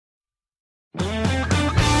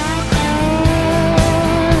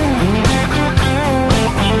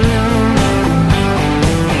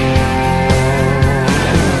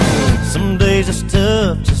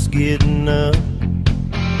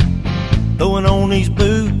throwing on these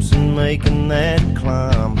boots and making that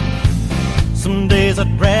climb. Some days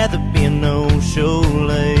I'd rather be a no-show,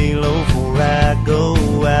 lay low before I go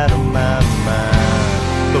out of my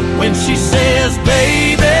mind. But when she says,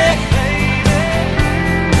 baby,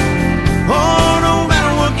 oh, no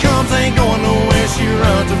matter what comes, ain't going nowhere. She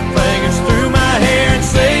runs her fingers through my hair and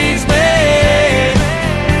saves me.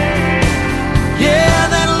 Yeah,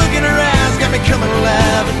 that look in her eyes got me coming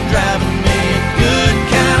alive and driving me good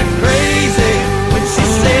kind of crazy. When she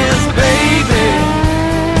says, baby,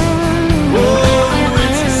 oh,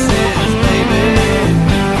 when she says, baby.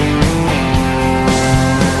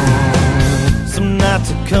 Some nights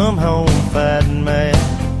I come home fighting mad,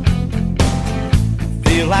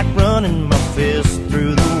 feel like running my fist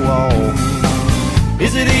through the wall.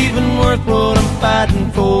 Is it even worth what I'm fighting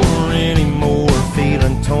for anymore?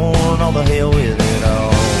 Feeling torn, all the hell with it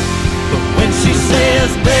all. But when she says,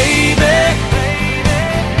 baby,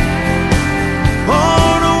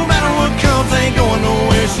 oh, no matter what comes, ain't going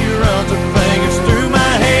nowhere. She runs her fingers through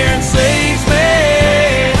my hair and saves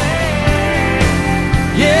me.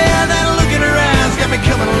 Yeah, that look in her eyes got me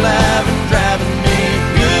coming alive and driving me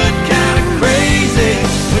good kind of crazy.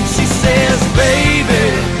 When she says, baby,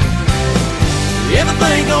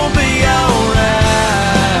 everything gon' be alright.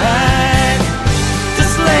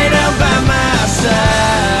 Just lay down by my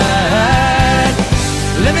side.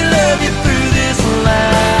 Let me love you through this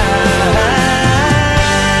life.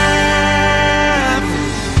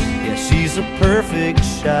 Yeah, she's a perfect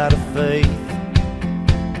shot of faith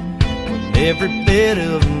when every bit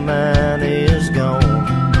of mine is gone.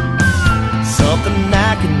 Something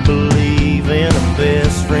I can believe in, a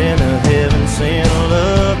best friend